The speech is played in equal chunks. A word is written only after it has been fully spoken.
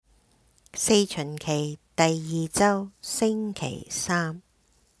四旬期第二周星期三，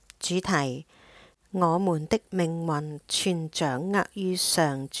主題：我們的命運全掌握於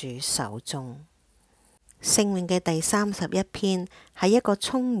上主手中。聖詠嘅第31篇係一個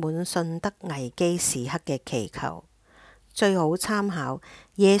充滿信德危機時刻嘅祈求，最好參考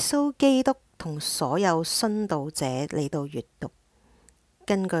耶穌基督同所有殉道者嚟到閱讀。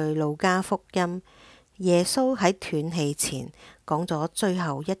根據路加福音，耶穌喺斷氣前講咗最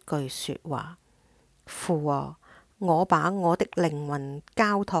後一句說話：父啊，我把我的靈魂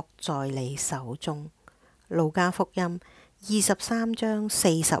交託在你手中。路加福音23章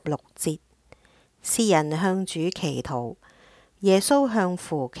46節。詩人向主祈禱，耶穌向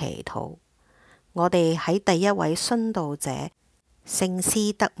父祈禱。我哋喺第一位殉道者聖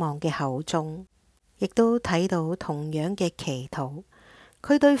斯德望嘅口中，亦都睇到同樣嘅祈禱。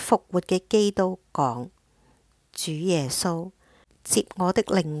佢對復活嘅基督講：主耶穌，接我的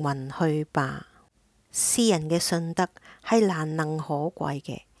靈魂去吧。詩人嘅信德係難能可貴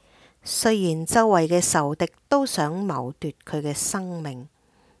嘅，雖然周圍嘅仇敵都想謀奪佢嘅生命，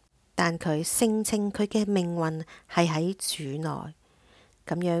但佢聲稱佢嘅命運係喺主內，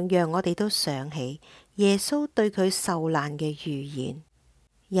咁樣讓我哋都想起耶穌對佢受難嘅預言：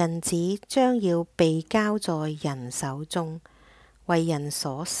人子將要被交在人手中，為人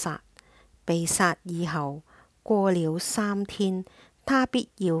所殺，被殺以後，過了3天，他必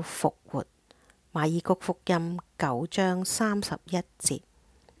要復活。馬爾谷福音9章31節。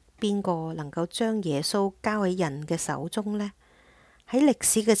邊個能夠將耶穌交喺人嘅手中呢？喺歷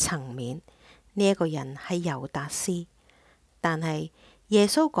史嘅層面，呢一個人係猶達斯，但係耶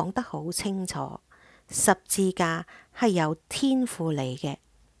穌講得好清楚，十字架係由天父嚟嘅。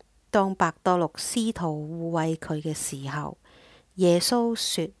當伯多祿試圖護衛佢嘅時候，耶穌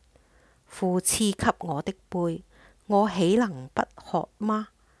說：父賜給我的杯，我豈能不喝嗎？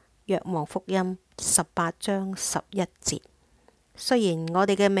若望福音18章11節。雖然我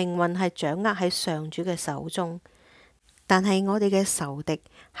哋嘅命運係掌握喺上主嘅手中，但係我哋嘅仇敵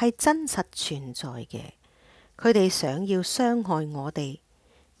係真實存在嘅，佢哋想要傷害我哋，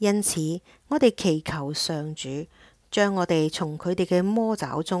因此我哋祈求上主將我哋從佢哋嘅魔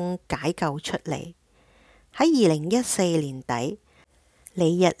爪中解救出嚟。喺2014年底，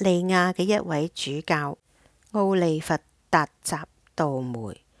尼日利亞嘅一位主教奧利弗達什道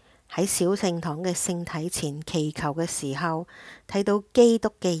梅喺小聖堂嘅聖體前祈求嘅時候，睇到基督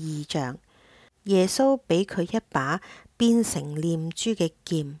嘅異象。耶穌俾佢一把變成念珠嘅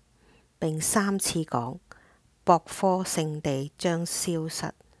劍，並3次講：博科聖地將消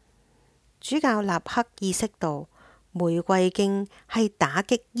失。主教立刻意識到玫瑰經係打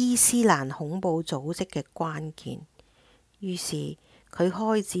擊伊斯蘭恐怖組織嘅關鍵，於是佢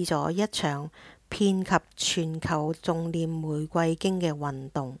開始咗一場遍及全球誦念玫瑰經嘅運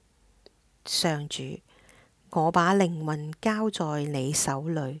動。上主，我把靈魂交在你手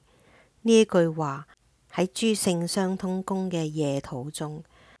裏。呢一句話喺諸聖相通公嘅夜禱中，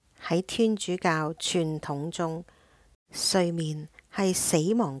喺天主教傳統中，睡眠係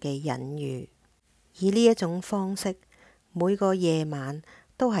死亡嘅隱喻。以呢一種方式，每個夜晚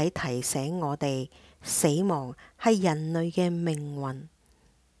都喺提醒我哋，死亡係人類嘅命運。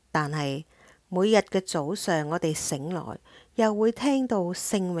但係每日嘅早上，我哋醒來，又會聽到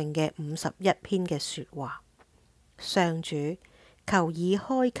聖詠嘅51篇嘅說話：上主，求已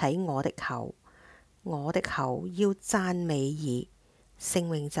開啟我的口，我的口要讚美爾。聖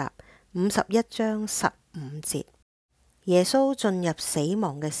詠集51章15節。耶穌進入死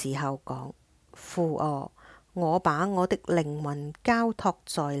亡嘅時候講：父啊，我把我的靈魂交託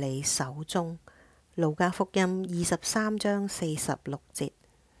在你手中。路加福音23章46節。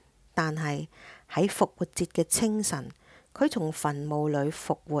但係喺復活節嘅清晨，佢從墳墓裏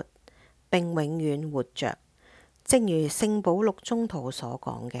復活，並永遠活着。正如聖保祿宗徒所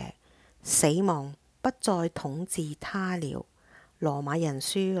講嘅：死亡不再統治他了。羅馬人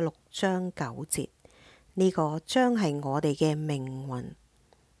書6章9節。呢個將係我哋嘅命運。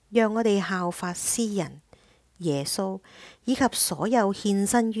讓我哋效法詩人、耶穌以及所有獻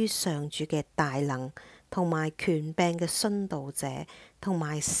身於上主嘅大能同埋權柄嘅殉道者同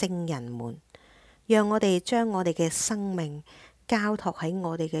埋聖人們，讓我哋將我哋嘅生命交託喺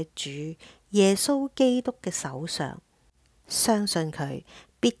我哋嘅主耶穌基督嘅手上，相信佢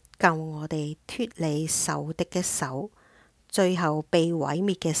必救我哋脫離仇敵嘅手。最後被毀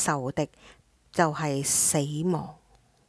滅嘅仇敵就係死亡。